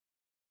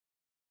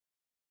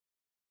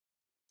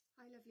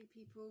Lovely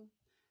people.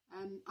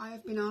 I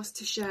have been asked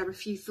to share a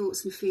few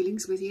thoughts and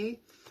feelings with you,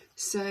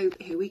 so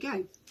here we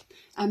go.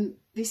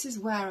 This is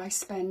where I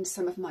spend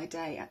some of my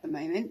day at the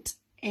moment,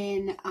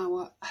 in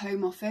our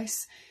home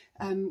office,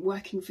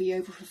 working for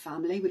Yeovil for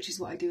Family, which is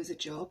what I do as a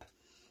job.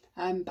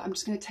 But I'm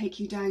just going to take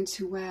you down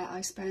to where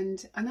I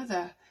spend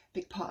another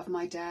big part of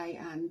my day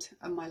and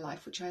my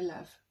life, which I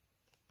love.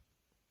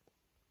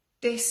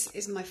 This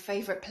is my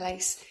favourite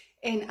place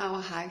in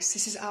our house.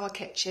 This is our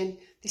kitchen.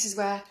 This is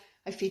where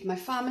I feed my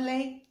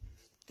family.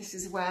 This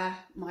is where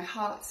my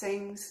heart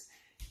sings.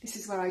 This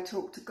is where I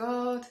talk to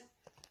God.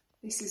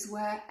 This is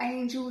where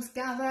angels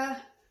gather.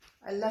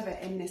 I love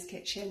it in this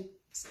kitchen.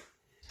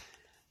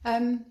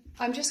 I'm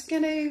just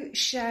going to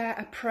share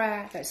a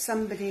prayer that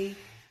somebody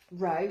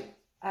wrote.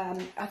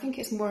 I think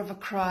it's more of a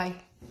cry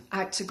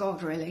out to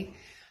God, really.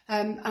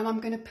 And I'm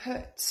going to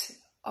put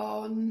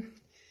on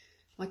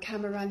my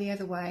camera around the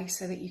other way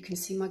so that you can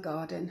see my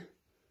garden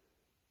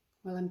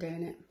while I'm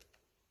doing it.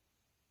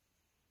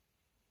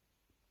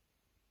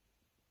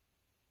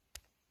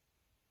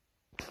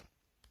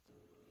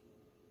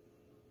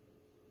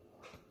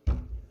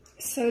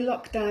 So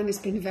lockdown has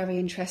been very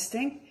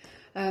interesting.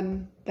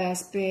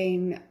 There's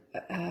been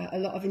a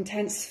lot of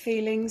intense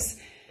feelings.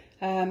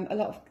 A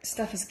lot of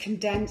stuff is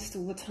condensed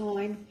all the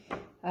time.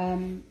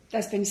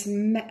 There's been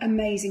some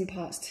amazing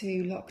parts to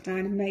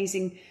lockdown,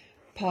 amazing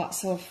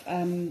parts of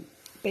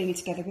being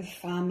together with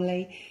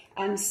family,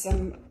 and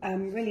some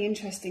really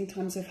interesting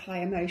times of high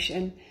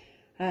emotion.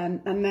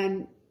 And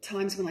then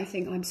times when I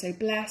think I'm so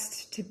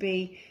blessed to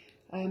be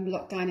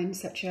locked down in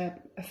such a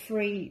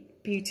free,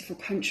 beautiful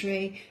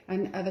country,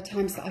 and other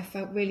times that I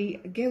felt really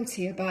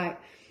guilty about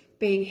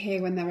being here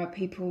when there are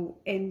people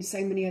in so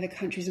many other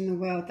countries in the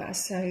world that are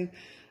so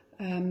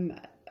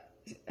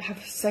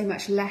have so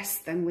much less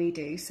than we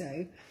do.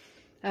 So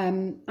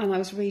and I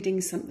was reading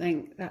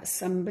something that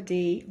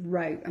somebody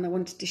wrote, and I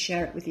wanted to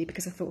share it with you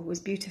because I thought it was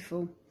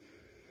beautiful.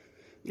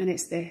 And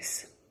it's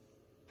this: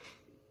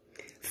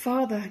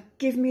 Father,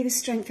 give me the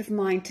strength of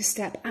mind to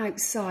step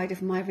outside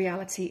of my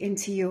reality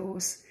into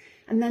yours,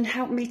 and then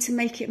help me to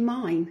make it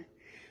mine.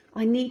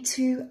 I need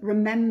to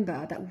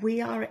remember that we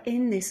are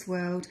in this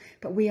world,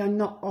 but we are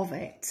not of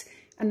it,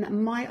 and that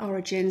my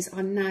origins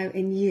are now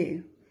in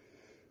you.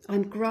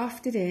 I'm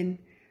grafted in,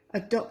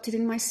 adopted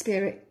in my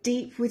spirit,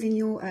 deep within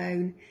your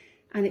own,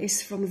 and it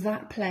is from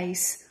that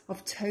place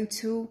of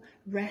total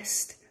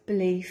rest,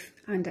 belief,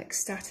 and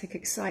ecstatic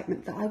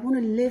excitement that I want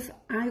to live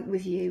out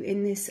with you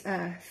in this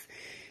earth,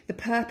 the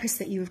purpose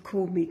that you have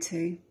called me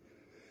to.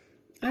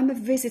 I'm a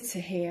visitor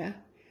here,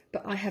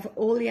 but I have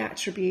all the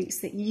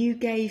attributes that you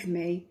gave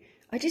me.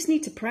 I just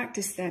need to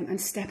practice them and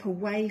step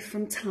away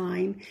from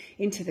time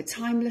into the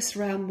timeless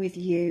realm with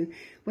you,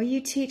 where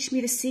you teach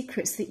me the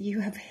secrets that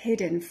you have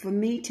hidden for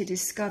me to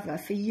discover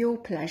for your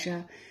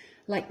pleasure,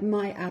 like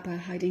my Abba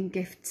hiding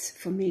gifts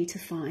for me to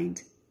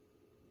find.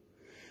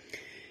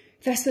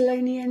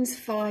 Thessalonians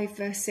 5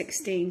 verse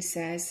 16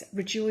 says,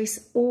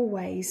 rejoice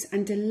always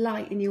and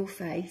delight in your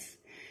faith.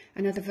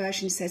 Another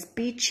version says,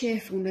 be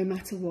cheerful no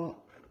matter what.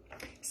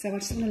 So I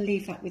just want to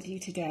leave that with you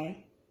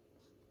today.